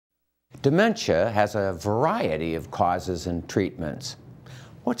Dementia has a variety of causes and treatments.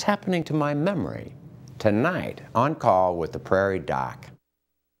 What's happening to my memory? Tonight, on call with the Prairie Doc.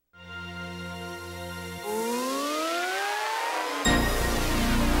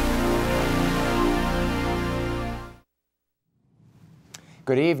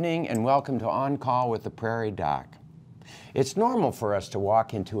 Good evening and welcome to On Call with the Prairie Doc. It's normal for us to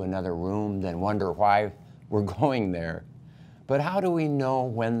walk into another room, then wonder why we're going there. But how do we know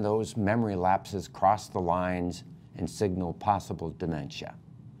when those memory lapses cross the lines and signal possible dementia?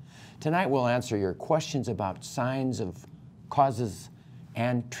 Tonight we'll answer your questions about signs of causes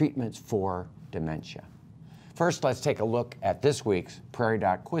and treatments for dementia. First, let's take a look at this week's Prairie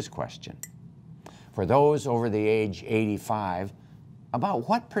Doc quiz question. For those over the age 85, about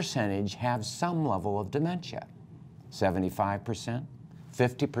what percentage have some level of dementia? 75%,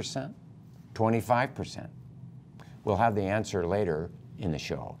 50%, 25%? We'll have the answer later in the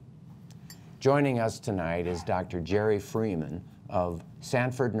show. Joining us tonight is Dr. Jerry Freeman of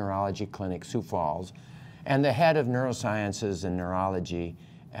Sanford Neurology Clinic, Sioux Falls, and the head of neurosciences and neurology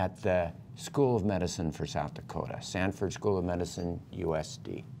at the School of Medicine for South Dakota, Sanford School of Medicine,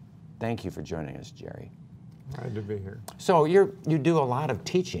 USD. Thank you for joining us, Jerry. Glad to be here. So you do a lot of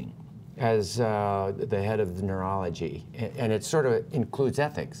teaching as the head of neurology, and it sort of includes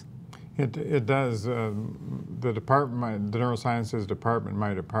ethics. It does. The department, the neurosciences department,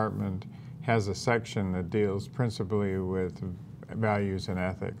 my department, has a section that deals principally with values and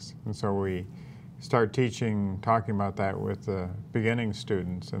ethics. And so we start talking about that with the beginning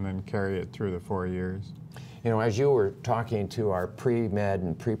students and then carry it through the 4 years. You know, as you were talking to our pre-med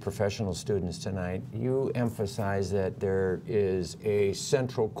and pre-professional students tonight, you emphasize that there is a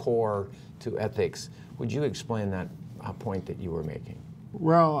central core to ethics. Would you explain that point that you were making?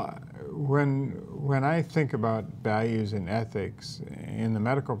 Well, when I think about values and ethics in the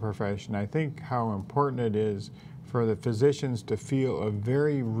medical profession, I think how important it is for the physicians to feel a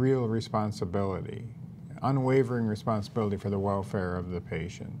very real responsibility, unwavering responsibility for the welfare of the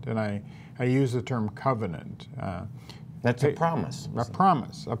patient. And I use the term covenant. That's a promise.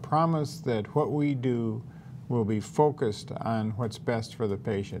 A promise that what we do will be focused on what's best for the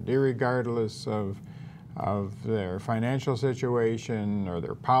patient, irregardless of their financial situation or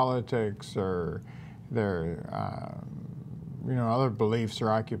their politics or their other beliefs or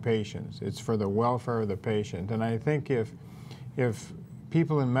occupations. It's for the welfare of the patient. And I think if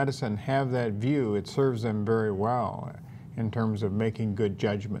people in medicine have that view, it serves them very well in terms of making good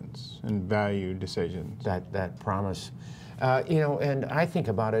judgments and value decisions. That promise. And I think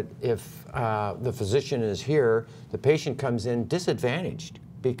about it, if the physician is here, the patient comes in disadvantaged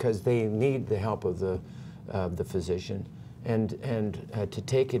because they need the help of the physician, and to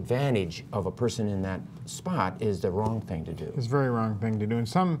take advantage of a person in that spot is the wrong thing to do. It's a very wrong thing to do.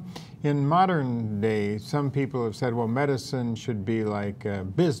 And in modern day, some people have said, well, medicine should be like a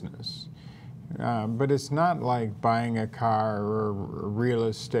business. But it's not like buying a car or real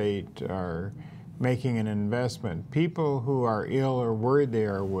estate or making an investment. People who are ill or worried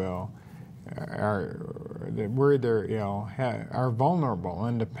they're ill are vulnerable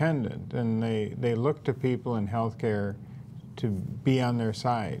and dependent, and they look to people in healthcare to be on their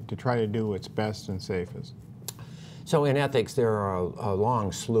side, to try to do what's best and safest. So in ethics, there are a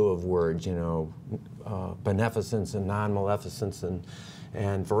long slew of words, beneficence and non-maleficence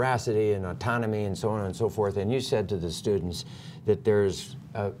and veracity and autonomy and so on and so forth. And you said to the students that there's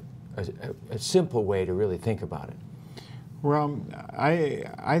a simple way to really think about it. Well,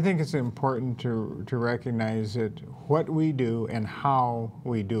 I think it's important to recognize that what we do and how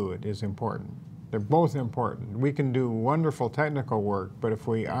we do it is important. They're both important. We can do wonderful technical work, but if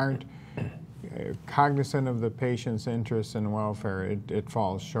we aren't cognizant of the patient's interests and welfare, it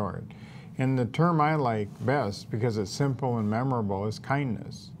falls short. And the term I like best, because it's simple and memorable, is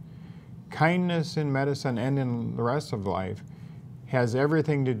kindness. Kindness in medicine and in the rest of life has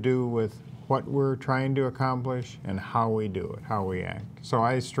everything to do with what we're trying to accomplish and how we do it, how we act. So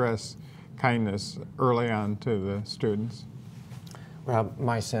I stress kindness early on to the students. Well,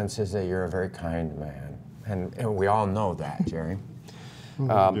 my sense is that you're a very kind man, and we all know that, Jerry.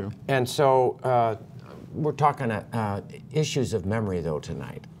 And so we're talking issues of memory, though,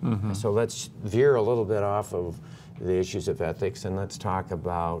 tonight. Mm-hmm. So let's veer a little bit off of the issues of ethics, and let's talk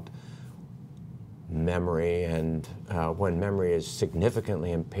about memory and when memory is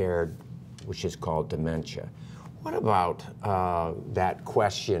significantly impaired, which is called dementia. What about that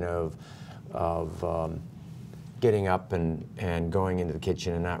question of getting up and going into the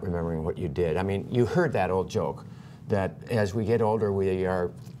kitchen and not remembering what you did? I mean, you heard that old joke that as we get older, we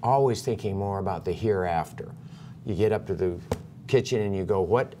are always thinking more about the hereafter. You get up to the kitchen and you go,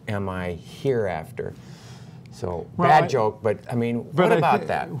 what am I here after? So, Well, bad joke, but I mean, what about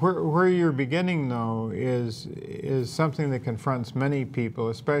that? Where you're beginning, though, is something that confronts many people,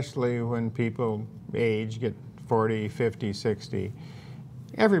 especially when people age, get 40, 50, 60.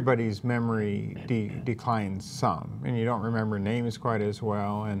 Everybody's memory declines some, and you don't remember names quite as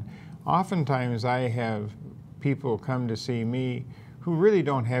well. And oftentimes I have people come to see me who really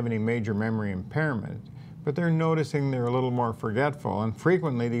don't have any major memory impairment, but they're noticing they're a little more forgetful. And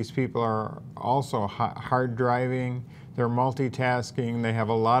frequently these people are also hard driving, they're multitasking, they have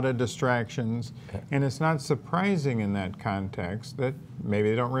a lot of distractions, and it's not surprising in that context that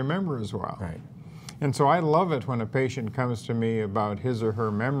maybe they don't remember as well. Right. And so I love it when a patient comes to me about his or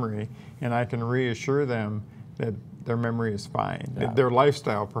her memory and I can reassure them that their memory is fine. Yeah. Their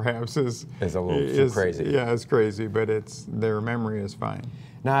lifestyle perhaps is a little crazy. Yeah, it's crazy, but their memory is fine.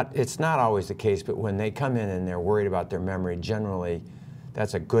 It's not always the case, but when they come in and they're worried about their memory, generally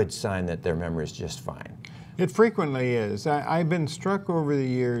that's a good sign that their memory is just fine. It frequently is. I've been struck over the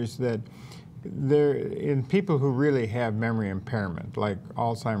years that in people who really have memory impairment, like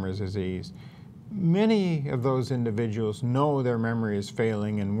Alzheimer's disease, many of those individuals know their memory is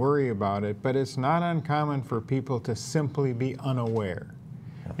failing and worry about it, but it's not uncommon for people to simply be unaware.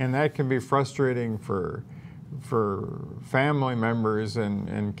 And that can be frustrating for family members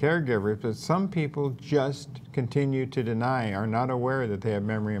and caregivers, but some people just continue to deny, are not aware that they have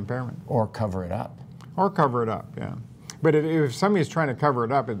memory impairment. Or cover it up. Or cover it up, yeah. But if somebody's trying to cover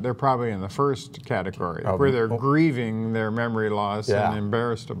it up, they're probably in the first category, where they're grieving their memory loss and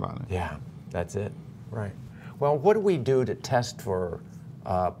embarrassed about it. Yeah, that's it, right. Well, what do we do to test for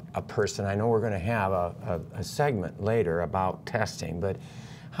a person? I know we're going to have a segment later about testing, but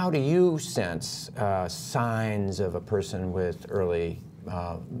how do you sense signs of a person with early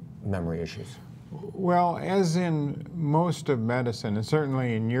memory issues? Well, as in most of medicine, and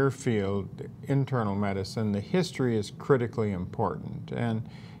certainly in your field, internal medicine, the history is critically important. And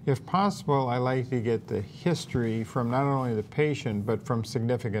if possible, I like to get the history from not only the patient, but from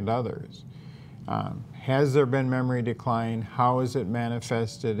significant others. Has there been memory decline? How has it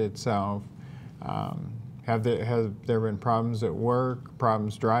manifested itself? Have there been problems at work,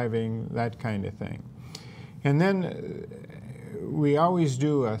 problems driving, that kind of thing? And then we always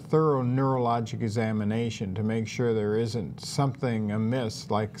do a thorough neurologic examination to make sure there isn't something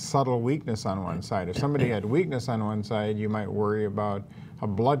amiss, like subtle weakness on one side. If somebody had weakness on one side, you might worry about a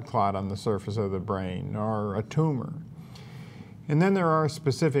blood clot on the surface of the brain or a tumor. And then there are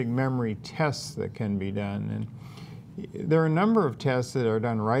specific memory tests that can be done. And there are a number of tests that are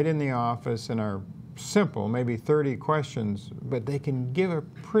done right in the office and are simple, maybe 30 questions, but they can give a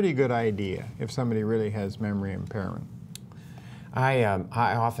pretty good idea if somebody really has memory impairment. I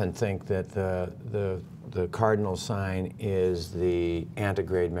often think that the cardinal sign is the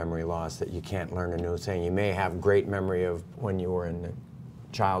antegrade memory loss, that you can't learn a new thing. You may have great memory of when you were in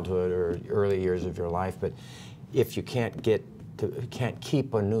childhood or early years of your life, but if you can't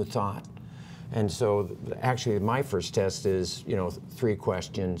keep a new thought. And so actually my first test is, 3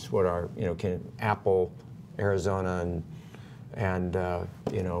 questions. What are, can Apple, Arizona, and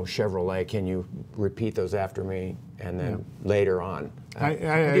Chevrolet, can you repeat those after me? And then later on. What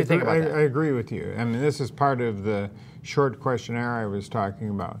do you think about that? I agree with you. I mean, this is part of the short questionnaire I was talking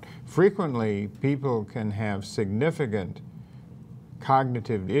about. Frequently, people can have significant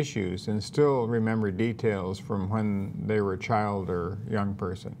cognitive issues and still remember details from when they were a child or young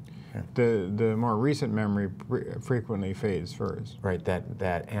person. Yeah. The more recent memory frequently fades first. Right,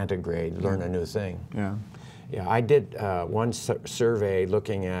 that antegrade, learn a new thing. Yeah. Yeah, I did one survey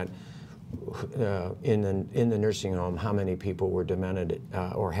looking at in the nursing home how many people were demented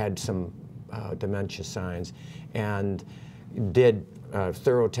or had some dementia signs, and did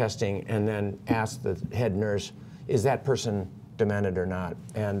thorough testing and then asked the head nurse, is that person demented or not?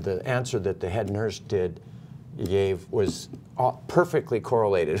 And the answer that the head nurse gave was perfectly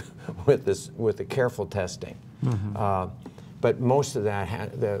correlated with the careful testing. Mm-hmm. But most of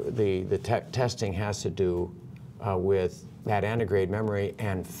that, the testing has to do with that antegrade memory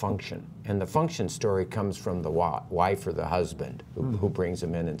and function. And the function story comes from the wife or the husband who brings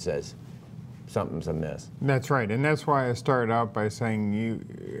them in and says, something's amiss. That's right, and that's why I started out by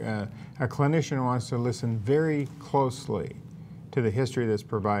saying a clinician wants to listen very closely to the history that's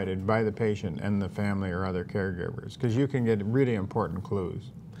provided by the patient and the family or other caregivers, because you can get really important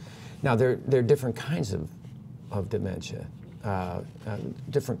clues. Now, there are different kinds of dementia,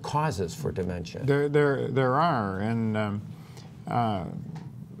 different causes for dementia. There are, and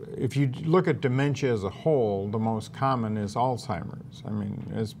if you look at dementia as a whole, the most common is Alzheimer's. I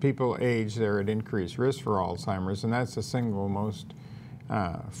mean, as people age, they're at increased risk for Alzheimer's, and that's the single most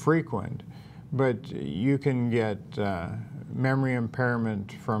frequent. But you can get memory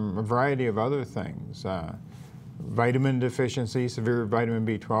impairment from a variety of other things. Vitamin deficiency, severe vitamin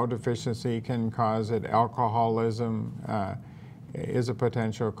B12 deficiency can cause it. Alcoholism is a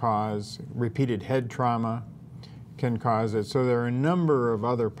potential cause. Repeated head trauma can cause it. So there are a number of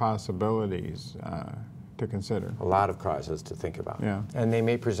other possibilities to consider. A lot of causes to think about. Yeah. And they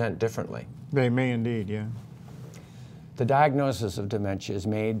may present differently. They may indeed, yeah. The diagnosis of dementia is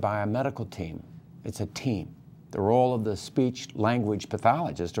made by a medical team. It's a team. The role of the speech-language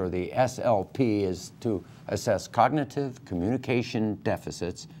pathologist, or the SLP, is to assess cognitive communication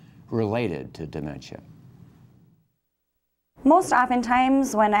deficits related to dementia. Most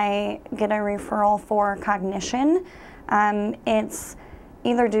oftentimes when I get a referral for cognition, it's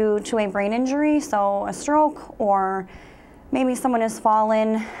either due to a brain injury, so a stroke, or maybe someone has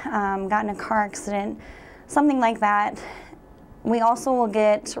fallen, gotten a car accident, something like that. We also will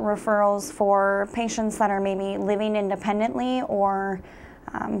get referrals for patients that are maybe living independently or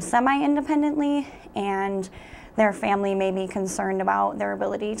semi-independently, and their family may be concerned about their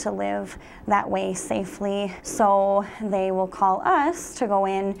ability to live that way safely. So they will call us to go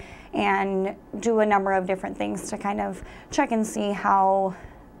in and do a number of different things to kind of check and see how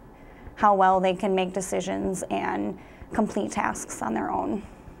well they can make decisions and complete tasks on their own.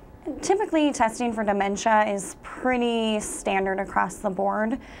 Typically, testing for dementia is pretty standard across the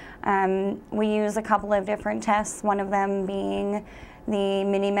board. We use a couple of different tests, one of them being the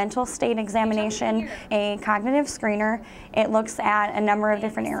mini mental state examination, a cognitive screener. It looks at a number of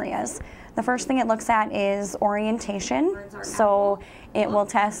different areas. The first thing it looks at is orientation. So it will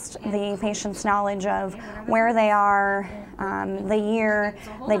test the patient's knowledge of where they are, the year,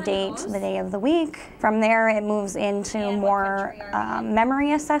 the date, the day of the week. From there, it moves into more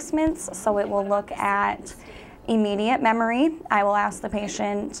memory assessments. So it will look at immediate memory. I will ask the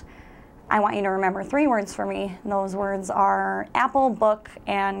patient, I want you to remember 3 words for me. Those words are apple, book,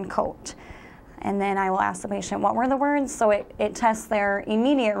 and coat. And then I will ask the patient, what were the words? So it tests their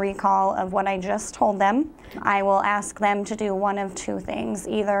immediate recall of what I just told them. I will ask them to do one of 2 things.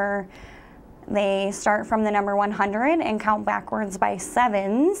 Either they start from the number 100 and count backwards by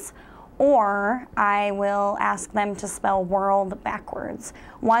 7s, or I will ask them to spell world backwards.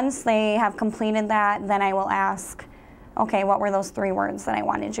 Once they have completed that, then I will ask, okay, what were those 3 words that I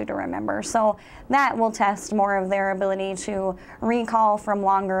wanted you to remember? So that will test more of their ability to recall from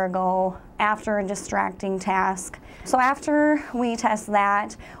longer ago after a distracting task. So after we test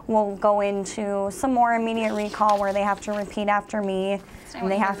that, we'll go into some more immediate recall where they have to repeat after me, and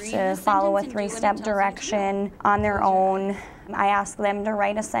they have to follow a 3-step direction on their own. I ask them to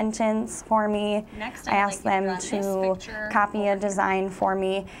write a sentence for me. I ask them to copy a design for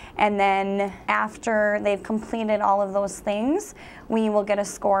me. And then after they've completed all of those things, we will get a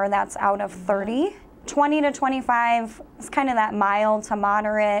score that's out of 30. 20 to 25 is kind of that mild to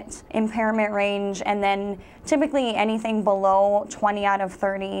moderate impairment range, and then typically anything below 20 out of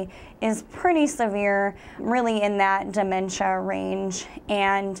 30 is pretty severe, really in that dementia range.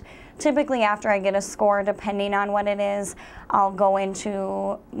 And typically after I get a score, depending on what it is, I'll go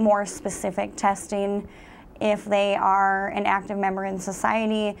into more specific testing. If they are an active member in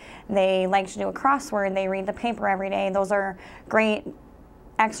society, they like to do a crossword, they read the paper every day, those are great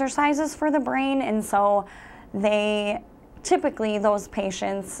exercises for the brain, and so they typically, those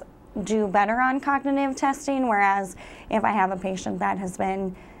patients do better on cognitive testing, whereas if I have a patient that has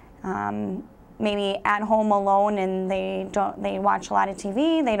been maybe at home alone and they watch a lot of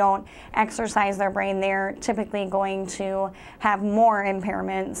TV, they don't exercise their brain, they're typically going to have more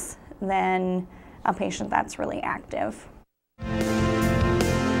impairments than a patient that's really active.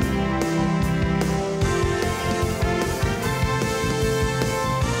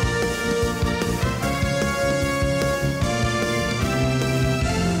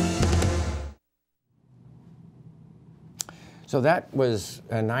 So that was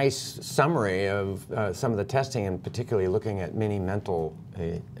a nice summary of some of the testing, and particularly looking at mini-mental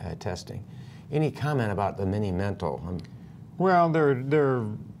testing. Any comment about the mini-mental? Well, there are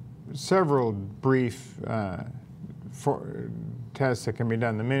several brief tests that can be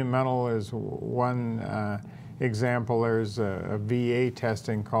done. The mini-mental is one example. There's a VA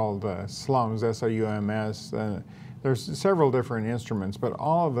testing called SLUMS, S-L-U-M-S. There's several different instruments, but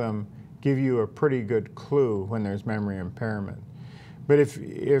all of them give you a pretty good clue when there's memory impairment. But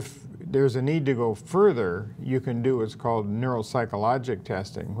if there's a need to go further, you can do what's called neuropsychologic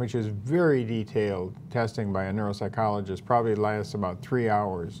testing, which is very detailed testing by a neuropsychologist, probably lasts about 3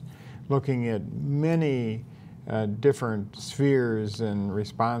 hours, looking at many different spheres and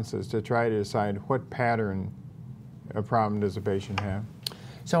responses to try to decide what pattern of problem does the patient have.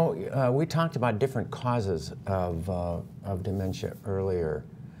 So we talked about different causes of dementia earlier.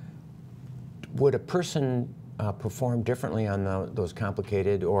 Would a person perform differently on those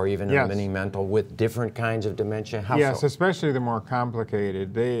complicated or even Yes. mini mental with different kinds of dementia? How Yes, so? especially the more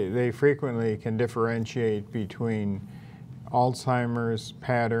complicated. They frequently can differentiate between Alzheimer's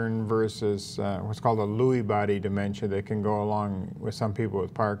pattern versus what's called a Lewy-body dementia that can go along with some people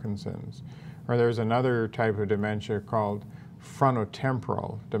with Parkinson's. Or there's another type of dementia called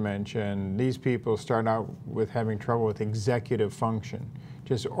frontotemporal dementia, and these people start out with having trouble with executive function,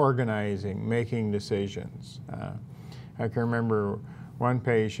 just organizing, making decisions. I can remember one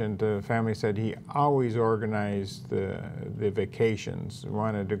patient, the family said he always organized the vacations,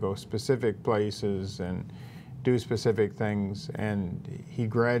 wanted to go specific places and do specific things, and he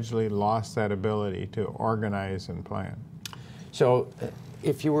gradually lost that ability to organize and plan. So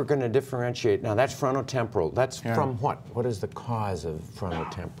if you were going to differentiate, now that's frontotemporal. That's Yeah. from what? What is the cause of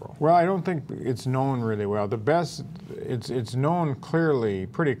frontotemporal? Well, I don't think it's known really well. The best, it's known clearly,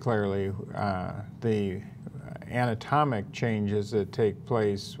 pretty clearly, the anatomic changes that take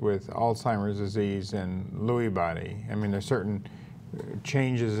place with Alzheimer's disease and Lewy-body. I mean, there's certain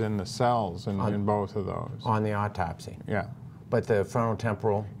changes in the cells in both of those. On the autopsy. Yeah. But the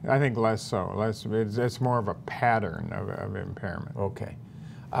frontotemporal? I think less so. It's more of a pattern of impairment. Okay.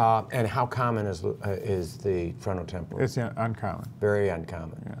 And how common is the frontotemporal? It's uncommon. Very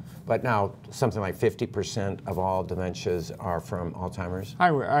uncommon. Yeah. But now something like 50% of all dementias are from Alzheimer's?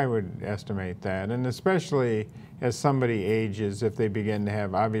 I would estimate that, and especially as somebody ages, if they begin to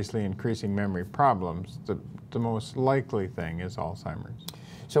have obviously increasing memory problems, the most likely thing is Alzheimer's.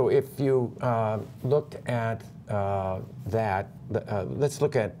 So if you looked at that, let's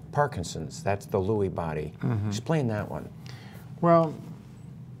look at Parkinson's. That's the Lewy-body. Mm-hmm. Explain that one. Well,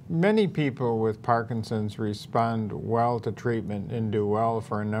 many people with Parkinson's respond well to treatment and do well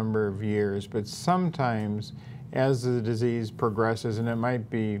for a number of years, but sometimes as the disease progresses, and it might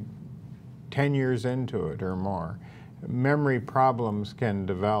be 10 years into it or more, memory problems can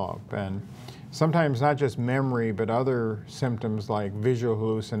develop. And sometimes not just memory, but other symptoms like visual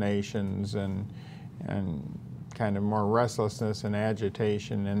hallucinations and kind of more restlessness and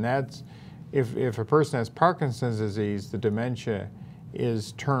agitation. And that's, if a person has Parkinson's disease, the dementia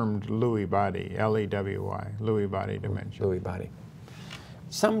is termed Lewy-body, L-E-W-Y, Lewy-body dementia. Lewy-body.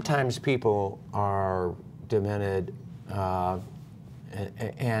 Sometimes people are demented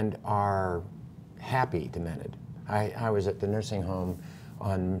and are happy demented. I was at the nursing home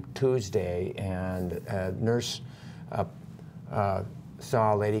on Tuesday, and a nurse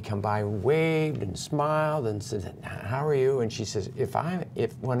saw a lady come by, waved and smiled and said, "How are you?" And she says,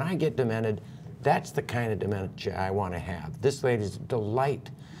 when I get demented, that's the kind of dementia I want to have. This lady's a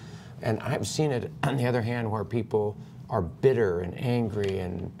delight. And I've seen it, on the other hand, where people are bitter and angry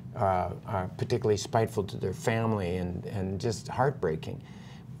and are particularly spiteful to their family and just heartbreaking.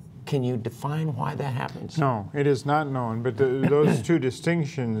 Can you define why that happens? No, it is not known, but those two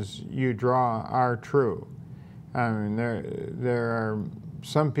distinctions you draw are true. I mean, there are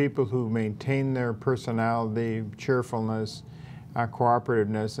some people who maintain their personality, cheerfulness,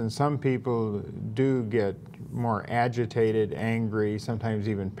 cooperativeness, and some people do get more agitated, angry, sometimes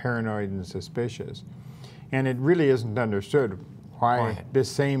even paranoid and suspicious. And it really isn't understood why this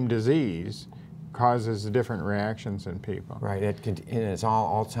same disease causes different reactions in people. Right, and it's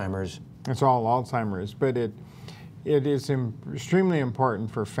all Alzheimer's. It's all Alzheimer's, but it is extremely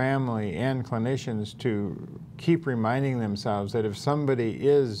important for family and clinicians to keep reminding themselves that if somebody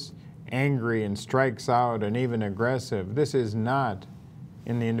is angry and strikes out and even aggressive, this is not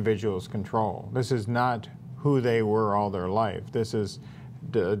in the individual's control. This is not who they were all their life. This is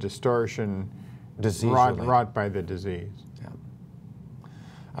a distortion wrought by the disease. Yeah.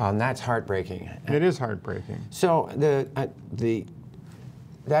 And that's heartbreaking. It is heartbreaking. So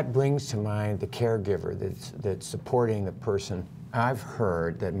that brings to mind the caregiver that's supporting the person. I've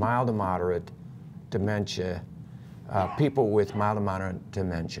heard that mild to moderate dementia, people with mild to moderate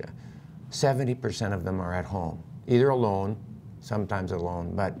dementia, 70% of them are at home, either alone, sometimes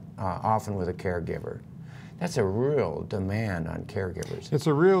alone, but often with a caregiver. That's a real demand on caregivers. It's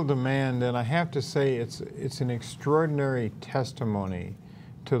a real demand, and I have to say it's an extraordinary testimony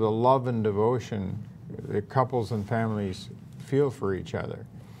to the love and devotion that couples and families feel for each other.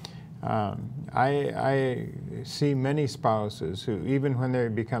 I see many spouses who, even when they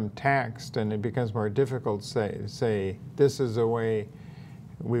become taxed and it becomes more difficult, say this is the way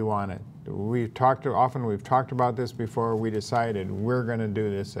we want it. We've talked about this before. We decided we're going to do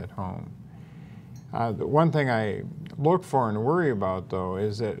this at home. The one thing I look for and worry about, though,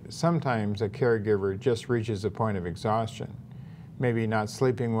 is that sometimes a caregiver just reaches a point of exhaustion. Maybe not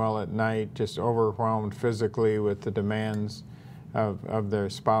sleeping well at night, just overwhelmed physically with the demands of their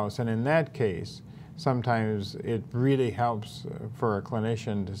spouse. And in that case, sometimes it really helps for a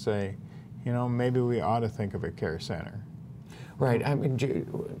clinician to say, you know, maybe we ought to think of a care center. Right. I mean,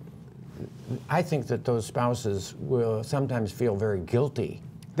 I think that those spouses will sometimes feel very guilty.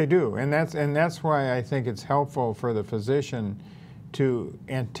 They do, and that's why I think it's helpful for the physician to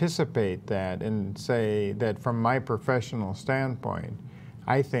anticipate that and say that from my professional standpoint,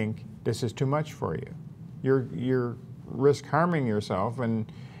 I think this is too much for you. You're risk harming yourself,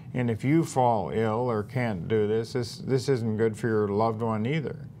 and if you fall ill or can't do this isn't good for your loved one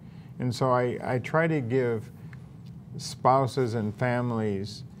either. And so I try to give spouses and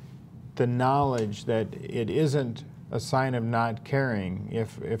families the knowledge that it isn't a sign of not caring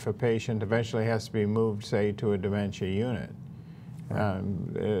if a patient eventually has to be moved, say, to a dementia unit. Right.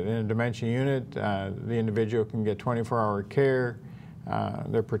 In a dementia unit, the individual can get 24-hour care.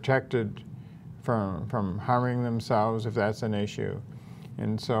 They're protected from harming themselves if that's an issue.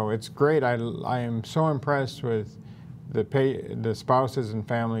 And so it's great. I am so impressed with the spouses and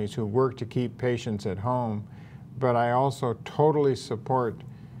families who work to keep patients at home, but I also totally support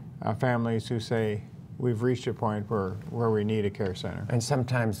families who say, we've reached a point where we need a care center. And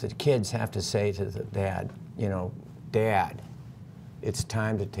sometimes the kids have to say to the dad, you know, Dad, it's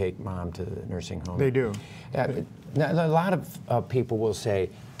time to take Mom to the nursing home. They do. Now, a lot of people will say,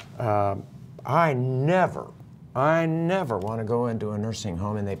 I never want to go into a nursing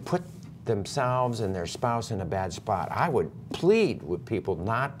home, and they put themselves and their spouse in a bad spot. I would plead with people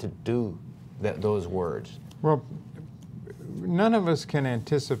not to do those words. Well, none of us can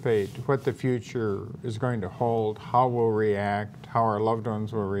anticipate what the future is going to hold, how we'll react, how our loved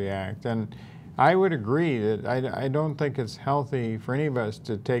ones will react. And I would agree that I don't think it's healthy for any of us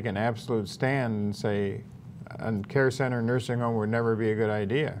to take an absolute stand and say a care center, nursing home would never be a good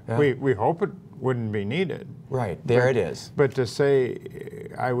idea. Yeah. We hope it wouldn't be needed. Right, there it is. But to say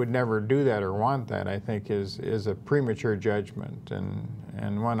I would never do that or want that, I think is a premature judgment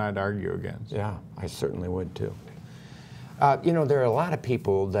and one I'd argue against. Yeah, I certainly would too. You know, there are a lot of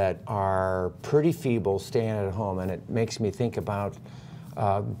people that are pretty feeble staying at home, and it makes me think about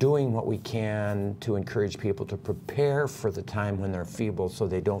doing what we can to encourage people to prepare for the time when they're feeble so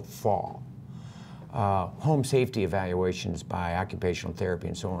they don't fall. Home safety evaluations by occupational therapy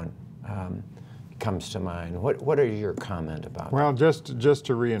and so on comes to mind. What are your comment about Well, that? just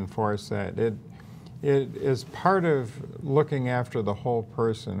to reinforce that, it is part of looking after the whole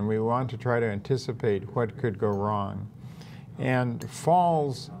person. We want to try to anticipate what could go wrong. And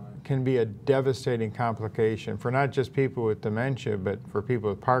falls can be a devastating complication for not just people with dementia, but for people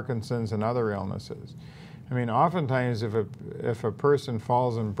with Parkinson's and other illnesses. I mean, oftentimes if a person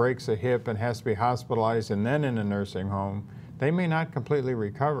falls and breaks a hip and has to be hospitalized and then in a nursing home, they may not completely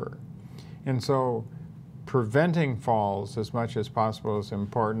recover. And so preventing falls as much as possible is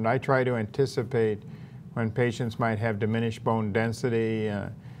important. I try to anticipate when patients might have diminished bone density.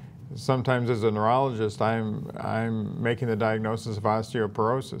 Sometimes as a neurologist, I'm making the diagnosis of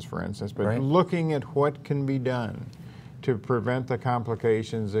osteoporosis, for instance, but right. Looking at what can be done to prevent the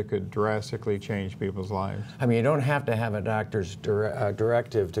complications that could drastically change people's lives. I mean, you don't have to have a doctor's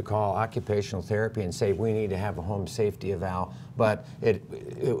directive to call occupational therapy and say we need to have a home safety eval, but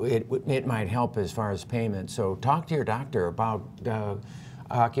it might help as far as payment. So talk to your doctor about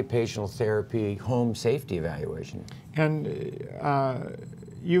occupational therapy home safety evaluation. And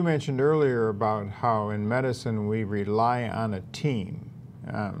you mentioned earlier about how in medicine we rely on a team.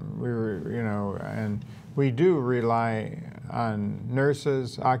 And we do rely on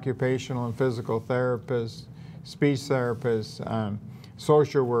nurses, occupational and physical therapists, speech therapists,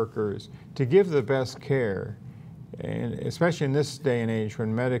 social workers to give the best care. And especially in this day and age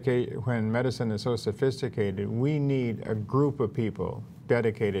when medicine is so sophisticated, we need a group of people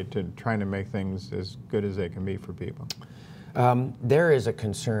dedicated to trying to make things as good as they can be for people. There is a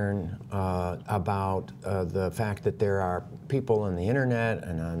concern about the fact that there are people on the internet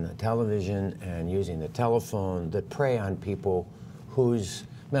and on the television and using the telephone that prey on people whose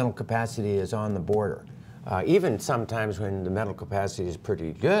mental capacity is on the border. Even sometimes when the mental capacity is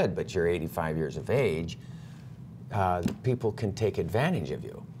pretty good, but you're 85 years of age, people can take advantage of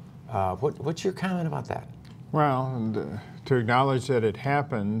you. What's your comment about that? Well, and, to acknowledge that it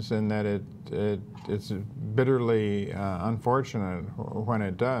happens and that it's bitterly unfortunate when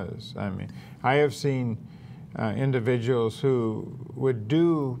it does. I mean, I have seen individuals who would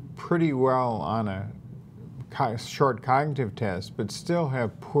do pretty well on a short cognitive test, but still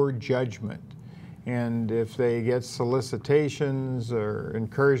have poor judgment. And if they get solicitations or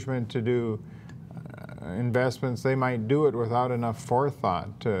encouragement to do investments, they might do it without enough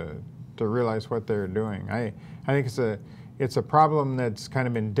forethought to realize what they're doing. I think it's a problem that's kind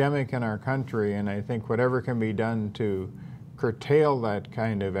of endemic in our country, and I think whatever can be done to curtail that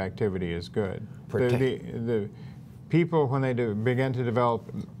kind of activity is good. The people, when they begin to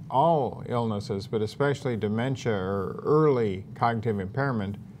develop all illnesses, but especially dementia or early cognitive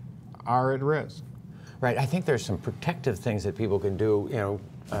impairment, are at risk. Right. I think there's some protective things that people can do. You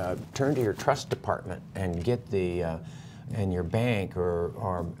know, turn to your trust department and get the and your bank,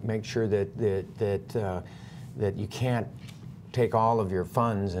 or make sure that you can't take all of your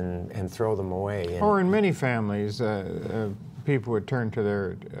funds and throw them away. Or in many families, people would turn to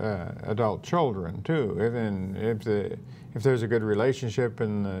their adult children too. If there's a good relationship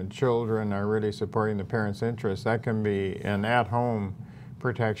and the children are really supporting the parents' interests, that can be an at-home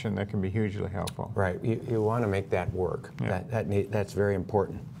protection that can be hugely helpful. Right. You want to make that work. Yeah. That's very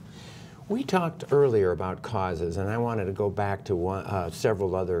important. We talked earlier about causes, and I wanted to go back to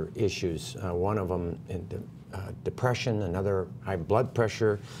several other issues. One of them depression, another high blood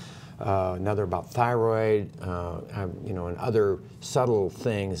pressure, another about thyroid, you know, and other subtle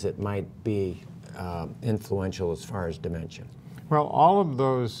things that might be influential as far as dementia. Well, all of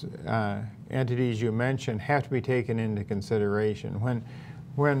those entities you mentioned have to be taken into consideration.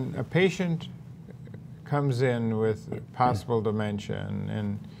 When a patient comes in with possible dementia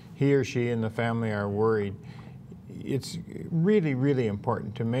and he or she and the family are worried, it's really, really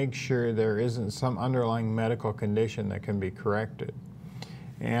important to make sure there isn't some underlying medical condition that can be corrected.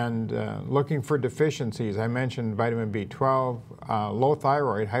 And looking for deficiencies, I mentioned vitamin B12, low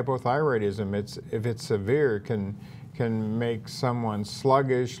thyroid, hypothyroidism, if it's severe, can make someone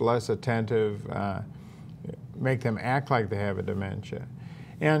sluggish, less attentive, make them act like they have a dementia.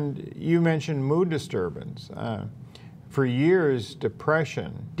 And you mentioned mood disturbance. For years,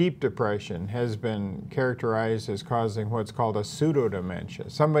 depression, deep depression, has been characterized as causing what's called a pseudo-dementia.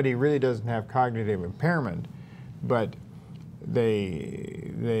 Somebody really doesn't have cognitive impairment, but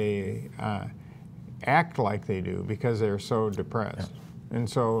they act like they do because they're so depressed. Yeah. And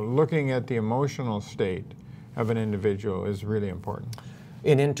so looking at the emotional state of an individual is really important.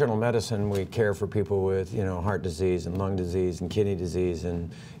 In internal medicine, we care for people with, you know, heart disease and lung disease and kidney disease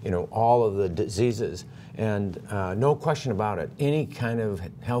and, you know, all of the diseases. And no question about it, any kind of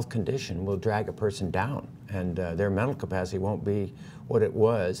health condition will drag a person down, and their mental capacity won't be what it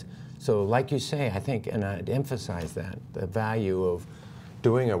was. So like you say, I think, and I'd emphasize that, the value of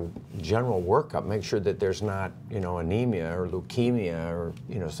doing a general workup, make sure that there's not, you know, anemia or leukemia or,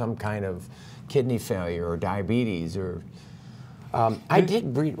 you know, some kind of kidney failure or diabetes or... I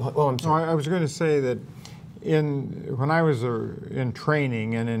did read. Oh, I'm sorry. I was going to say that when I was in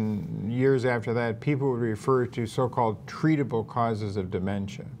training and in years after that, people would refer to so-called treatable causes of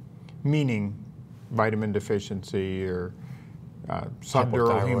dementia, meaning vitamin deficiency or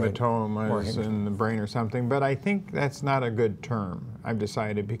subdural hematomas in the brain or something. But I think that's not a good term, I've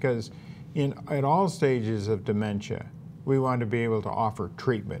decided, because at all stages of dementia, we want to be able to offer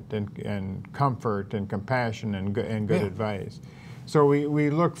treatment and comfort and compassion and good advice. So we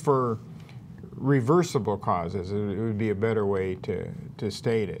look for reversible causes. It would be a better way to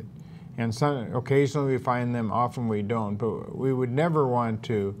state it. And occasionally we find them, often we don't. But we would never want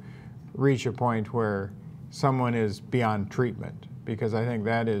to reach a point where someone is beyond treatment, because I think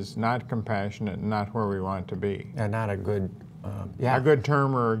that is not compassionate and not where we want to be. And not a good, a good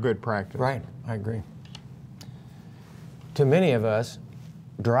term or a good practice. Right, I agree. To many of us,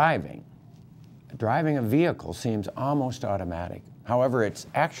 driving a vehicle seems almost automatic. However, it's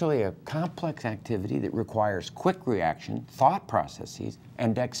actually a complex activity that requires quick reaction, thought processes,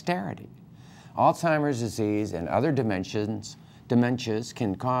 and dexterity. Alzheimer's disease and other dementias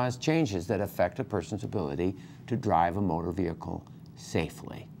can cause changes that affect a person's ability to drive a motor vehicle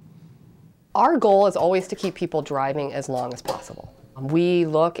safely. Our goal is always to keep people driving as long as possible. We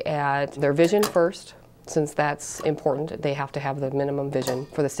look at their vision first. Since that's important, they have to have the minimum vision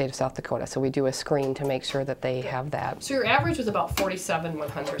for the state of South Dakota. So we do a screen to make sure that they have that. So your average was about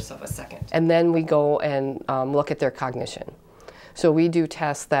 47/100ths of a second. And then we go and look at their cognition. So we do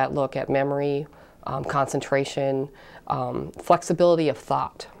tests that look at memory, concentration, flexibility of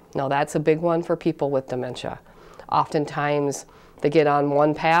thought. Now that's a big one for people with dementia. Oftentimes they get on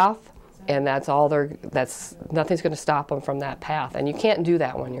one path And that's nothing's going to stop them from that path. And you can't do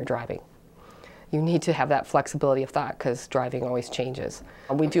that when you're driving. You need to have that flexibility of thought because driving always changes.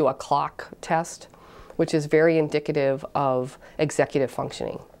 We do a clock test, which is very indicative of executive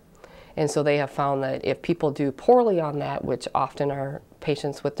functioning. And so they have found that if people do poorly on that, which often our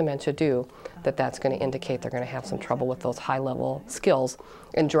patients with dementia do, that's going to indicate they're going to have some trouble with those high-level skills.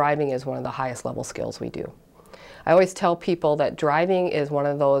 And driving is one of the highest level skills we do. I always tell people that driving is one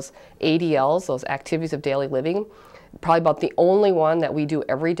of those ADLs, those activities of daily living, probably about the only one that we do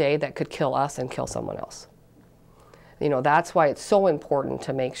every day that could kill us and kill someone else. You know, that's why it's so important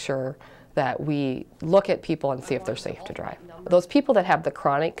to make sure that we look at people and see if they're safe to drive. Those people that have the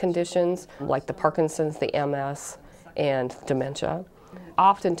chronic conditions, like the Parkinson's, the MS, and dementia,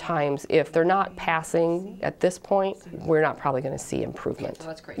 oftentimes, if they're not passing at this point, we're not probably going to see improvement. Oh,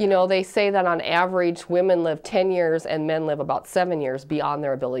 that's great. You know, they say that on average, women live 10 years and men live about 7 years beyond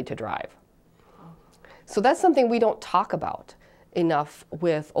their ability to drive. So that's something we don't talk about enough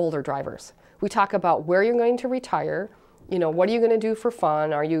with older drivers. We talk about where you're going to retire, you know, what are you going to do for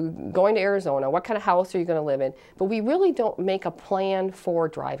fun? Are you going to Arizona? What kind of house are you going to live in? But we really don't make a plan for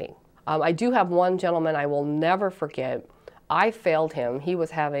driving. I do have one gentleman I will never forget. I failed him. He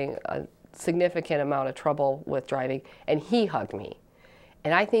was having a significant amount of trouble with driving, and he hugged me.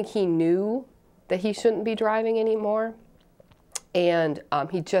 And I think he knew that he shouldn't be driving anymore, and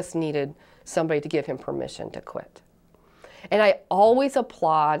he just needed somebody to give him permission to quit. And I always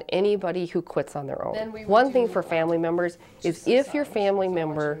applaud anybody who quits on their own. One thing for family members is if your family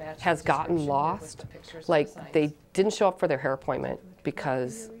member has gotten lost, like they didn't show up for their hair appointment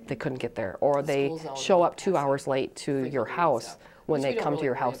because they couldn't get there, or they show up 2 hours late to your house when they come to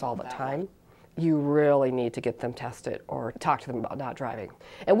your house all the time, you really need to get them tested or talk to them about not driving.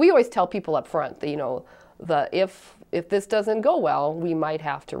 And we always tell people up front that, you know, if this doesn't go well, we might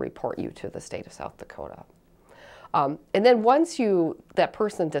have to report you to the state of South Dakota. And then once that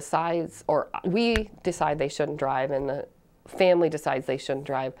person decides, or we decide they shouldn't drive and the family decides they shouldn't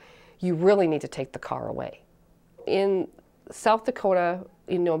drive, you really need to take the car away. In South Dakota,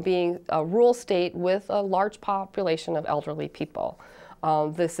 you know, being a rural state with a large population of elderly people,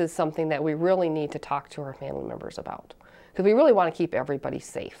 this is something that we really need to talk to our family members about, because we really want to keep everybody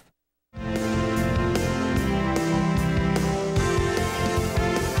safe.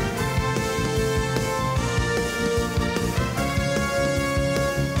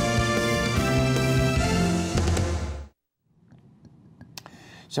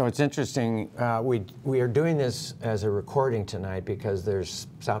 So it's interesting, we are doing this as a recording tonight because there's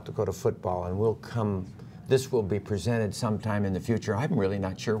South Dakota football, and this will be presented sometime in the future. I'm really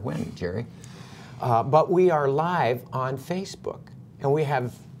not sure when, Jerry. But we are live on Facebook, and we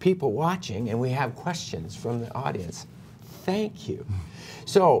have people watching, and we have questions from the audience. Thank you.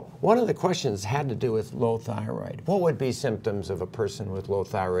 So one of the questions had to do with low thyroid. What would be symptoms of a person with low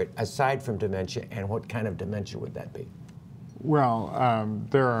thyroid aside from dementia, and what kind of dementia would that be? Well,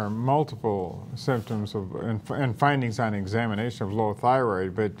 there are multiple symptoms and findings on examination of low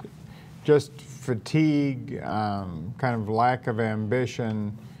thyroid, but just fatigue, kind of lack of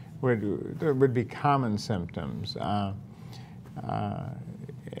ambition would be common symptoms.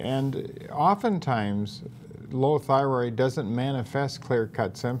 And oftentimes, low thyroid doesn't manifest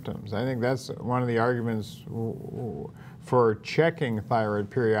clear-cut symptoms. I think that's one of the arguments for checking thyroid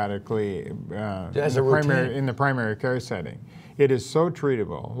periodically in the primary care setting. It is so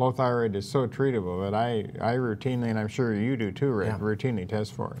treatable. Low thyroid is so treatable that I routinely, and I'm sure you do too, Rick, routinely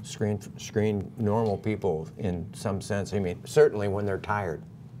test for it. Screen normal people in some sense. I mean, certainly when they're tired.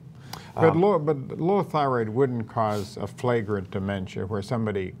 But low thyroid wouldn't cause a flagrant dementia where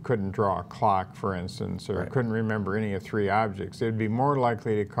somebody couldn't draw a clock, for instance, or couldn't remember any of 3 objects. It would be more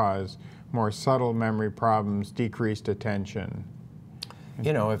likely to cause more subtle memory problems, decreased attention.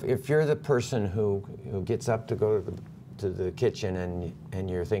 You know, if you're the person who gets up to go to the kitchen and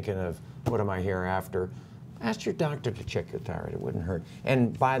you're thinking of, what am I here after? Ask your doctor to check your thyroid. It wouldn't hurt.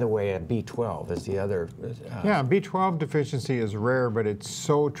 And by the way, a B12 is the other. Yeah, B12 deficiency is rare, but it's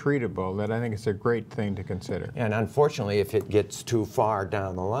so treatable that I think it's a great thing to consider. And unfortunately, if it gets too far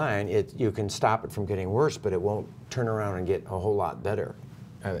down the line, you can stop it from getting worse, but it won't turn around and get a whole lot better.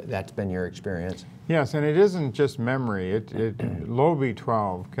 That's been your experience. Yes, and it isn't just memory. Low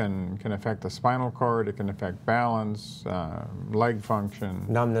B12 can affect the spinal cord. It can affect balance, leg function,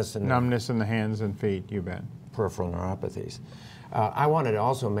 numbness in the hands and feet. You bet. Peripheral neuropathies. I wanted to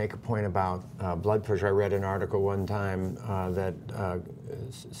also make a point about blood pressure. I read an article one time that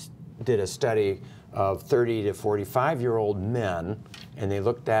did a study of 30 to 45-year-old men, and they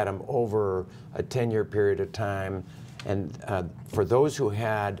looked at them over a 10-year period of time. And for those who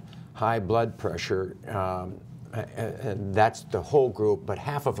had high blood pressure, and that's the whole group, but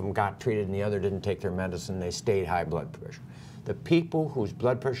half of them got treated and the other didn't take their medicine. They stayed high blood pressure. The people whose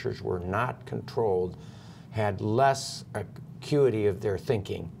blood pressures were not controlled had less acuity of their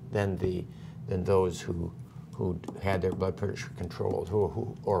thinking than those who had their blood pressure controlled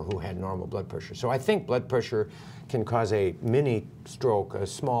or who had normal blood pressure. So I think blood pressure can cause a mini stroke, a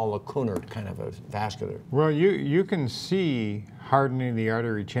small lacunar kind of a vascular. Well, you can see hardening of the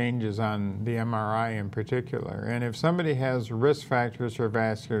artery changes on the MRI in particular. And if somebody has risk factors for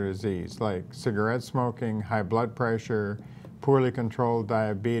vascular disease, like cigarette smoking, high blood pressure, poorly controlled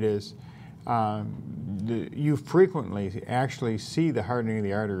diabetes, you frequently actually see the hardening of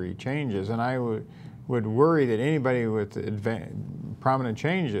the artery changes. And I would worry that anybody with prominent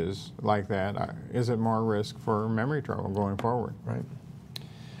changes like that is at more risk for memory trouble going forward.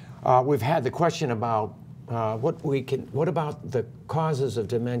 Right. We've had the question about what about the causes of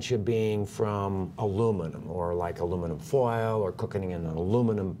dementia being from aluminum, or like aluminum foil, or cooking in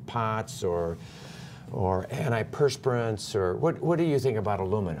aluminum pots, or antiperspirants, or what do you think about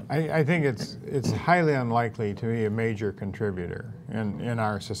aluminum? I think it's highly unlikely to be a major contributor in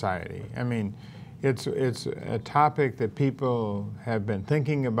our society. I mean, it's a topic that people have been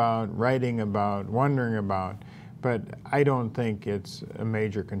thinking about, writing about, wondering about, but I don't think it's a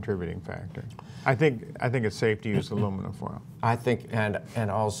major contributing factor. I think it's safe to use aluminum foil. I think, and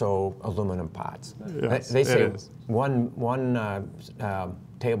also aluminum pots. Yes, they say it is. one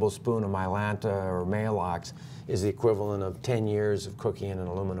tablespoon of Mylanta or Maalox is the equivalent of 10 years of cooking in an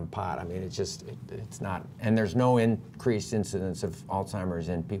aluminum pot. I mean, it's not, and there's no increased incidence of Alzheimer's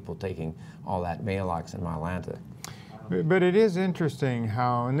in people taking all that Maalox and Mylanta. But it is interesting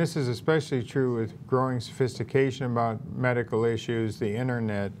how, and this is especially true with growing sophistication about medical issues, the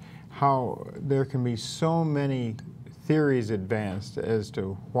internet, how there can be so many theories advanced as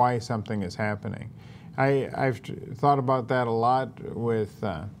to why something is happening. I've thought about that a lot with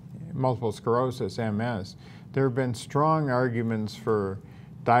multiple sclerosis, MS. There have been strong arguments for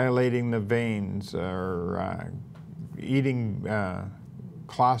dilating the veins, or eating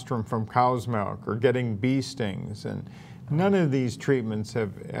colostrum from cow's milk, or getting bee stings, and none of these treatments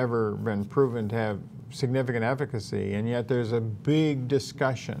have ever been proven to have significant efficacy, and yet there's a big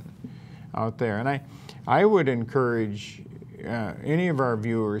discussion out there. And I would encourage any of our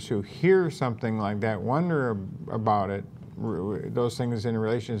viewers who hear something like that, wonder about it, those things in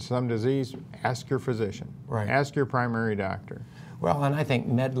relation to some disease, ask your physician. Right. Ask your primary doctor. Well, and I think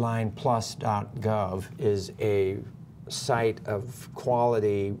medlineplus.gov is a site of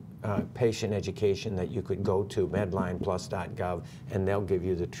quality patient education that you could go to, medlineplus.gov, and they'll give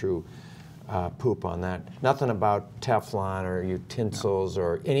you the true poop on that. Nothing about Teflon or utensils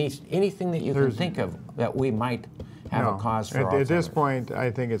or anything that you can think of that we might have a cause for Alzheimer's. At this point, I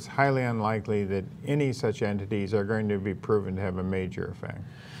think it's highly unlikely that any such entities are going to be proven to have a major effect.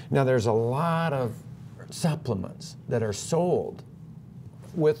 Now, there's a lot of supplements that are sold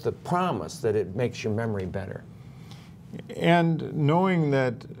with the promise that it makes your memory better. And knowing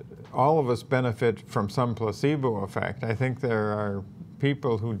that all of us benefit from some placebo effect, I think there are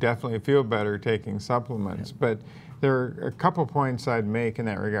people who definitely feel better taking supplements. But there are a couple points I'd make in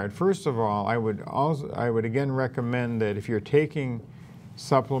that regard. First of all, I would again recommend that if you're taking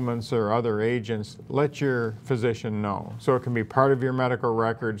supplements or other agents, let your physician know. So it can be part of your medical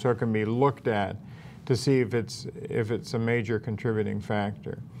record, so it can be looked at to see if it's a major contributing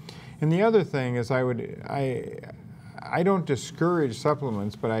factor. And the other thing is I don't discourage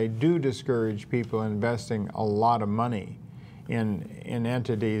supplements, but I do discourage people investing a lot of money in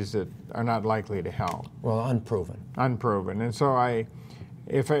entities that are not likely to help. Well, unproven. Unproven. And so I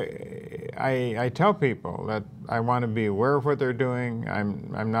tell people that I want to be aware of what they're doing.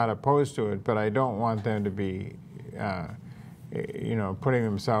 I'm not opposed to it, but I don't want them to be putting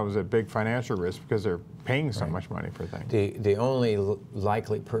themselves at big financial risk because they're paying so much money for things. The only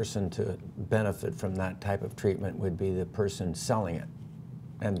likely person to benefit from that type of treatment would be the person selling it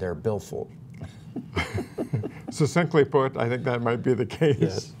and their billfold. Succinctly put, I think that might be the case.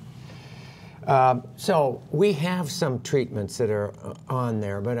 Yes. So we have some treatments that are on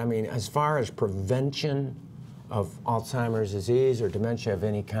there, but I mean, as far as prevention of Alzheimer's disease or dementia of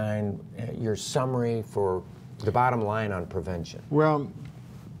any kind, your summary for the bottom line on prevention. Well,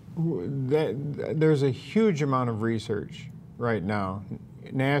 there's a huge amount of research right now,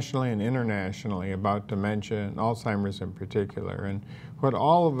 nationally and internationally, about dementia and Alzheimer's in particular. And what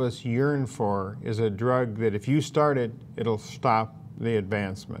all of us yearn for is a drug that if you start it, it'll stop the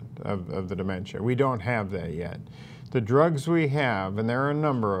advancement of the dementia. We don't have that yet. The drugs we have, and there are a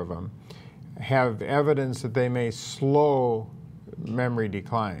number of them, have evidence that they may slow memory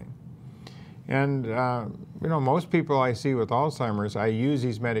decline. And you know, most people I see with Alzheimer's, I use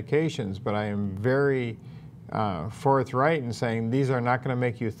these medications, but I am very forthright in saying these are not going to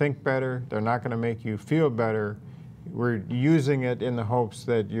make you think better. They're not going to make you feel better. We're using it in the hopes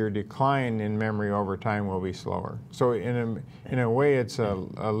that your decline in memory over time will be slower. So in a way, it's a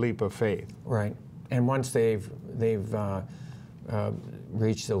leap of faith. Right. And once they've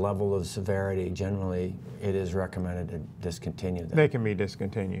reached a level of severity, generally it is recommended to discontinue them. They can be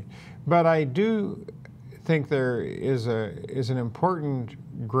discontinued. But I do think there is an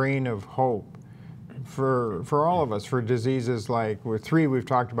important grain of hope for all of us, for diseases like, with three we've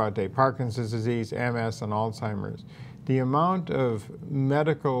talked about today, Parkinson's disease, MS, and Alzheimer's. The amount of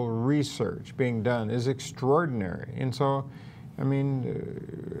medical research being done is extraordinary. And so, I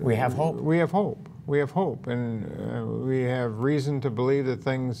mean, we have hope. We have hope. We have hope. And we have reason to believe that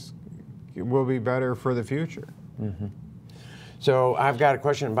things will be better for the future. Mm-hmm. So I've got a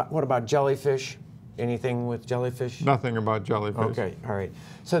question about, what about jellyfish? Anything with jellyfish? Nothing about jellyfish. Okay, all right.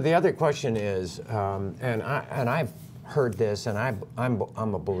 So the other question is, and I've heard this, and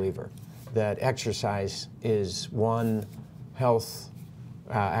I'm a believer that exercise is one health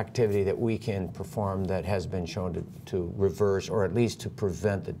activity that we can perform that has been shown to reverse or at least to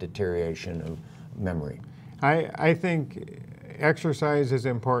prevent the deterioration of memory. I think exercise is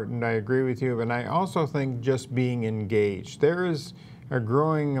important. I agree with you, and I also think just being engaged. There is a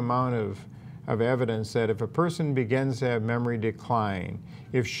growing amount of evidence that if a person begins to have memory decline,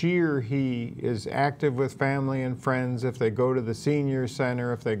 if she or he is active with family and friends, if they go to the senior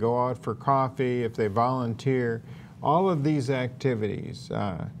center, if they go out for coffee, if they volunteer, all of these activities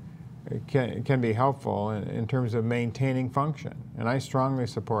can be helpful in terms of maintaining function, and I strongly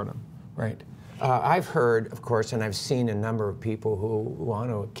support them. Right. I've heard, of course, and I've seen a number of people who want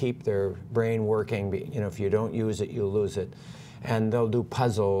to keep their brain working. You know, if you don't use it, you lose it. And they'll do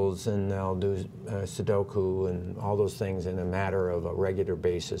puzzles, and they'll do Sudoku and all those things in a matter of a regular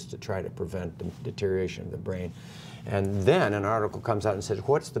basis to try to prevent the deterioration of the brain. And then an article comes out and says,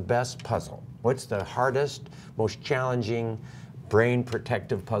 what's the best puzzle? What's the hardest, most challenging brain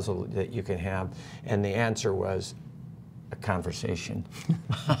protective puzzle that you can have? And the answer was a conversation.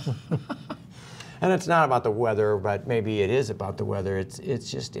 And it's not about the weather, but maybe it is about the weather.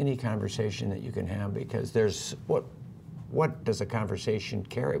 It's just any conversation that you can have, because there's what does a conversation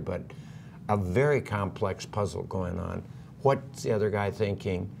carry but a very complex puzzle going on? What's the other guy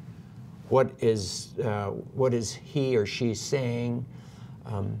thinking? What is he or she saying?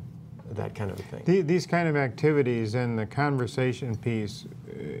 That kind of a thing. These kind of activities and the conversation piece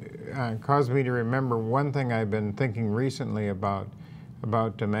caused me to remember one thing I've been thinking recently about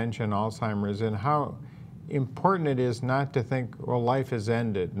dementia and Alzheimer's, and how important it is not to think, well, life is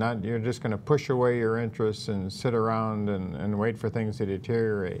ended. Not you're just going to push away your interests and sit around and wait for things to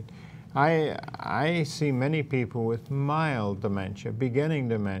deteriorate. I see many people with mild dementia, beginning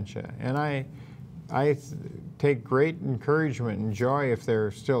dementia, and I take great encouragement and joy if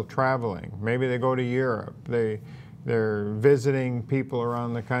they're still traveling. Maybe they go to Europe, they're visiting people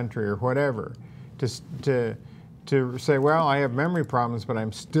around the country or whatever, to say, well, I have memory problems, but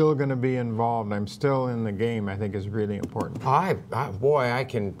I'm still going to be involved. I'm still in the game, I think is really important. Boy,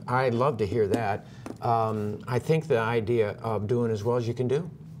 I'd love to hear that. I think the idea of doing as well as you can do.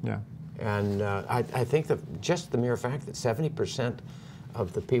 Yeah. And I think that just the mere fact that 70%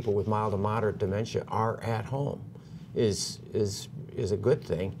 of the people with mild to moderate dementia are at home is a good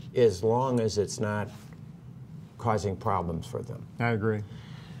thing, as long as it's not causing problems for them. I agree.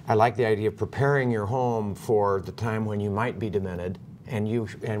 I like the idea of preparing your home for the time when you might be demented,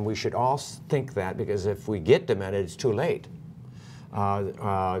 and we should all think that, because if we get demented, it's too late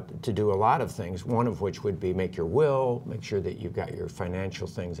to do a lot of things, one of which would be make your will, make sure that you've got your financial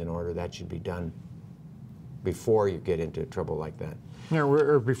things in order. That should be done before you get into trouble like that. Yeah,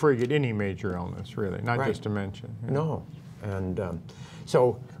 or before you get any major illness, really, not Right. just dementia. Yeah. No. And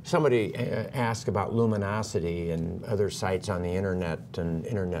so somebody asked about luminosity and other sites on the internet and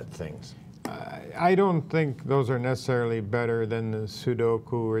internet things. I don't think those are necessarily better than the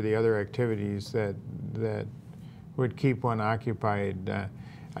Sudoku or the other activities that would keep one occupied.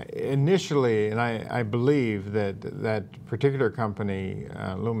 Initially, and I believe that particular company,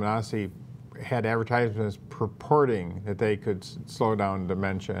 Luminosity, had advertisements purporting that they could slow down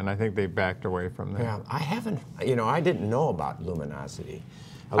dementia, and I think they backed away from that. Yeah, I didn't know about luminosity.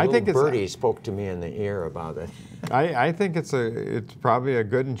 I think little birdie spoke to me in the ear about it. I think it's probably a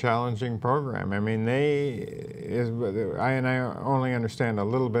good and challenging program. I mean, I only understand a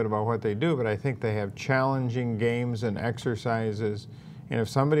little bit about what they do, but I think they have challenging games and exercises, and if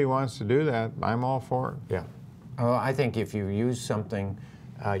somebody wants to do that, I'm all for it. Yeah. I think if you use something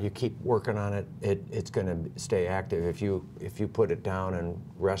you keep working on it, it's going to stay active. If you put it down and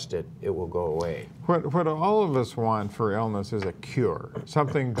rest it, it will go away. What all of us want for illness is a cure,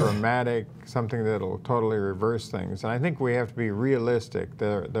 something dramatic, something that'll totally reverse things. And I think we have to be realistic.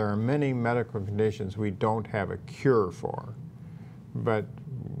 There are many medical conditions we don't have a cure for, but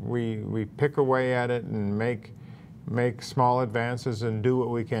we pick away at it and make small advances and do what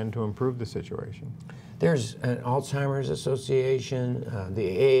we can to improve the situation. There's an Alzheimer's Association.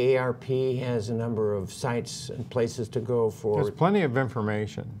 The AARP has a number of sites and places to go for. There's plenty of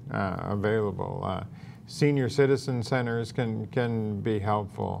information available. Senior citizen centers can be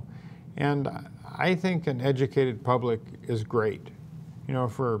helpful. And I think an educated public is great. You know,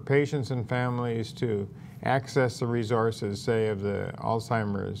 for patients and families to access the resources, say, of the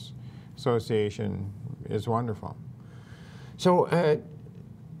Alzheimer's Association is wonderful. So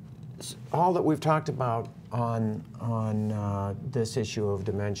all that we've talked about on this issue of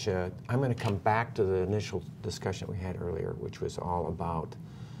dementia, I'm going to come back to the initial discussion we had earlier, which was all about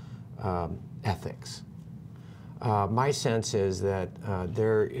ethics. My sense is that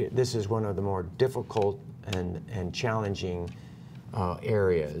this is one of the more difficult and challenging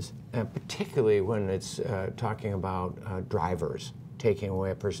areas, and particularly when it's talking about drivers, taking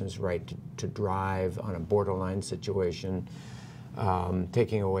away a person's right to drive on a borderline situation,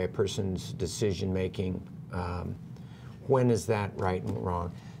 taking away a person's decision-making. When is that right and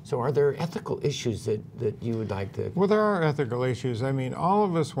wrong? So are there ethical issues that you would like to... Well, there are ethical issues. I mean, all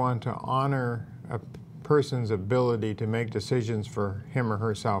of us want to honor a person's ability to make decisions for him or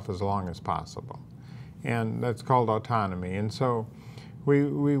herself as long as possible. And that's called autonomy. And so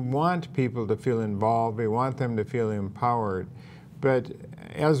we want people to feel involved. We want them to feel empowered. But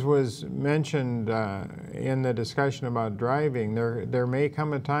as was mentioned in the discussion about driving, there may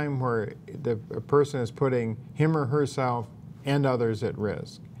come a time where a person is putting him or herself and others at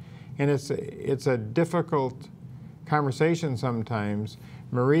risk. And it's a difficult conversation sometimes.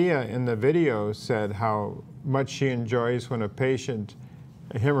 Maria in the video said how much she enjoys when a patient,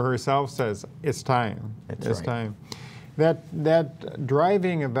 him or herself, says, "It's time, it's time." That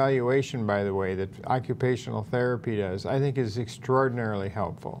driving evaluation, by the way, that occupational therapy does, I think is extraordinarily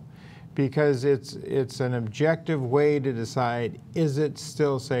helpful, because it's an objective way to decide, is it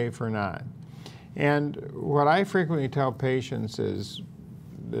still safe or not? And what I frequently tell patients is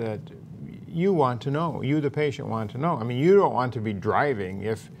that you want to know, you the patient want to know. I mean, you don't want to be driving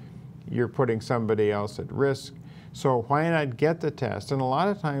if you're putting somebody else at risk. So why not get the test? And a lot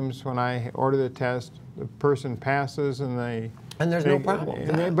of times when I order the test, the person passes and there's no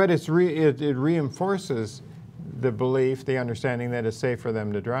problem. But it reinforces the belief, the understanding that it's safe for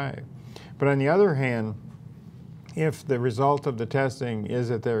them to drive. But on the other hand, if the result of the testing is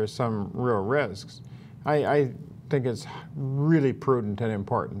that there are some real risks, I think it's really prudent and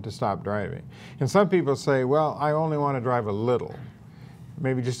important to stop driving. And some people say, well, I only want to drive a little.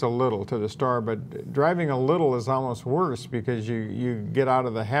 Maybe just a little to the store, but driving a little is almost worse because you get out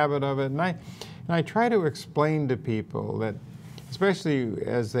of the habit of it. And I try to explain to people that, especially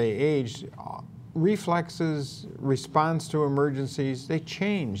as they age, reflexes, response to emergencies, they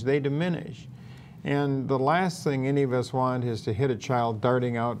change, they diminish. And the last thing any of us want is to hit a child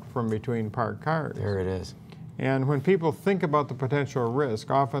darting out from between parked cars. There it is. And when people think about the potential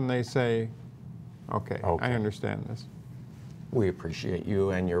risk, often they say, okay. I understand this. We appreciate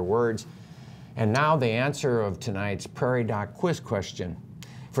you and your words. And now the answer of tonight's Prairie Doc quiz question.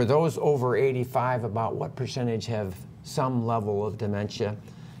 For those over 85, about what percentage have some level of dementia?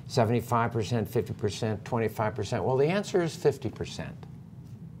 75%, 50%, 25%? Well, the answer is 50%,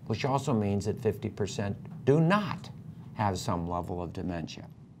 which also means that 50% do not have some level of dementia.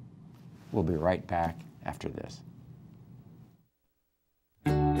 We'll be right back after this.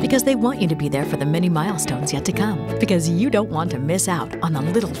 Because they want you to be there for the many milestones yet to come. Because you don't want to miss out on the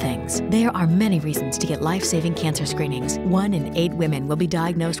little things. There are many reasons to get life-saving cancer screenings. 1 in 8 women will be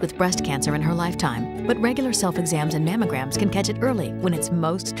diagnosed with breast cancer in her lifetime. But regular self-exams and mammograms can catch it early when it's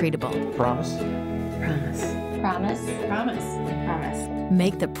most treatable. Promise? Promise. Promise. Promise. Promise.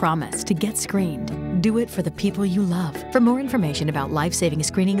 Make the promise to get screened. Do it for the people you love. For more information about life-saving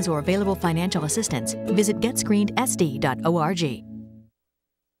screenings or available financial assistance, visit getscreenedsd.org.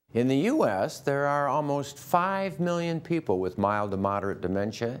 In the U.S., there are almost 5 million people with mild to moderate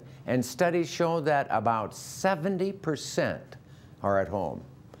dementia, and studies show that about 70% are at home,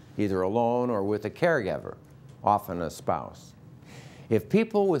 either alone or with a caregiver, often a spouse. If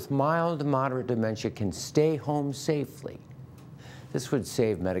people with mild to moderate dementia can stay home safely, this would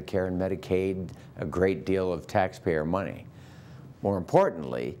save Medicare and Medicaid a great deal of taxpayer money. More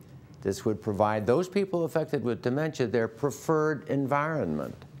importantly, This would provide those people affected with dementia their preferred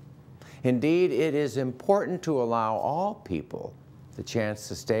environment. Indeed, it is important to allow all people the chance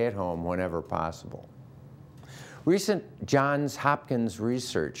to stay at home whenever possible. Recent Johns Hopkins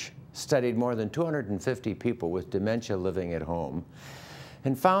research studied more than 250 people with dementia living at home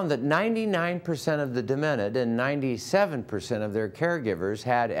and found that 99% of the demented and 97% of their caregivers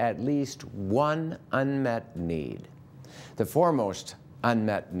had at least one unmet need. The foremost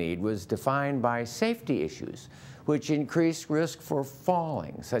unmet need was defined by safety issues, which increased risk for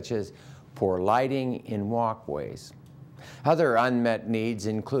falling, such as poor lighting in walkways. Other unmet needs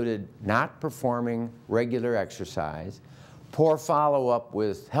included not performing regular exercise, poor follow-up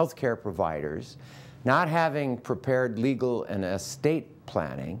with healthcare providers, not having prepared legal and estate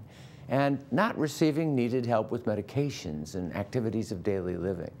planning, and not receiving needed help with medications and activities of daily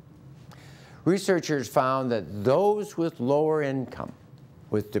living. Researchers found that those with lower income,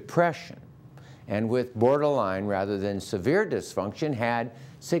 with depression, and with borderline rather than severe dysfunction had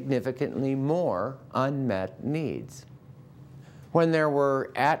significantly more unmet needs. When there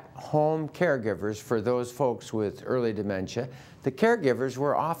were at-home caregivers for those folks with early dementia, the caregivers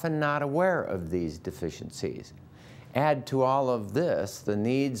were often not aware of these deficiencies. Add to all of this, the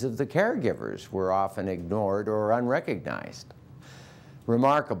needs of the caregivers were often ignored or unrecognized.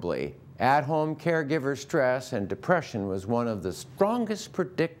 Remarkably, at-home caregiver stress and depression was one of the strongest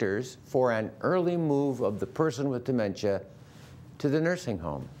predictors for an early move of the person with dementia to the nursing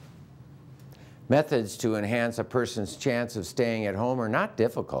home. Methods to enhance a person's chance of staying at home are not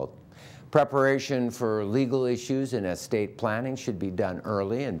difficult. Preparation for legal issues and estate planning should be done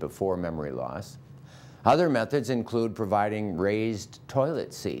early and before memory loss. Other methods include providing raised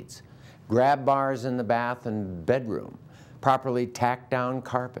toilet seats, grab bars in the bath and bedroom, properly tacked down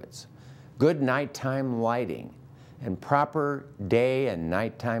carpets, good nighttime lighting, and proper day and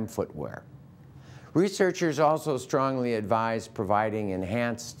nighttime footwear. Researchers also strongly advise providing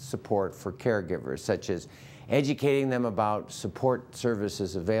enhanced support for caregivers, such as educating them about support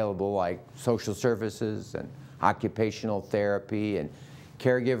services available like social services and occupational therapy and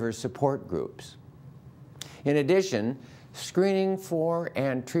caregiver support groups. In addition, screening for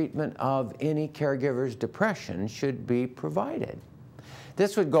and treatment of any caregiver's depression should be provided.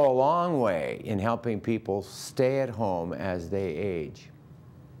 This would go a long way in helping people stay at home as they age.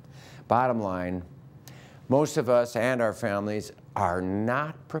 Bottom line, most of us and our families are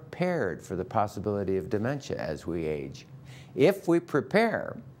not prepared for the possibility of dementia as we age. If we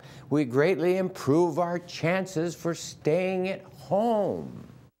prepare, we greatly improve our chances for staying at home.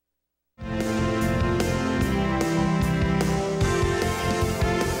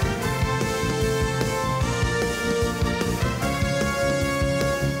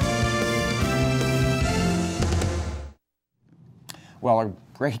 Well, a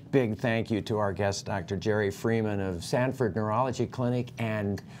great big thank you to our guest, Dr. Jerry Freeman of Sanford Neurology Clinic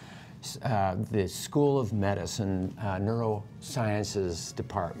and the School of Medicine Neurosciences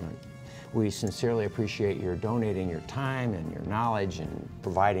Department. We sincerely appreciate your donating your time and your knowledge and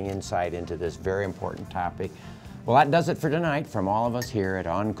providing insight into this very important topic. Well, that does it for tonight from all of us here at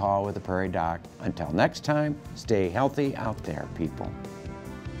On Call with the Prairie Doc. Until next time, stay healthy out there, people.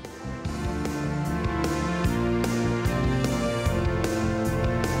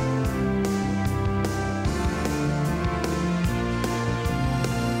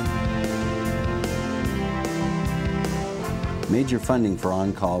 Major funding for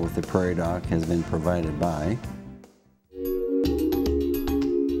On Call with the Prairie Doc has been provided by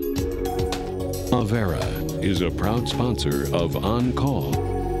Avera is a proud sponsor of On Call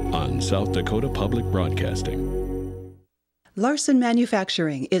on South Dakota Public Broadcasting. Larson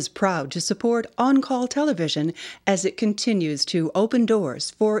Manufacturing is proud to support On Call Television as it continues to open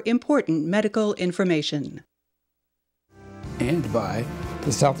doors for important medical information. And by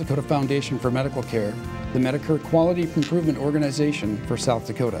the South Dakota Foundation for Medical Care, the Medicare Quality Improvement Organization for South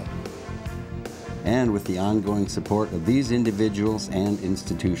Dakota. And with the ongoing support of these individuals and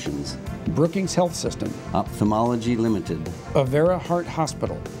institutions. Brookings Health System, Ophthalmology Limited, Avera Heart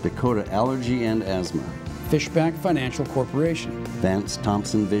Hospital, Dakota Allergy and Asthma, Fishback Financial Corporation, Vance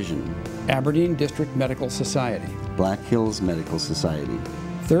Thompson Vision, Aberdeen District Medical Society, Black Hills Medical Society,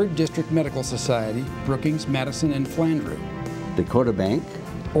 3rd District Medical Society, Brookings, Madison, and Flandreau, Dakota Bank,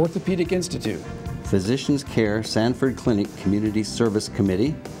 Orthopedic Institute, Physicians Care Sanford Clinic Community Service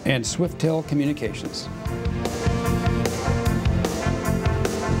Committee, and Swiftel Communications.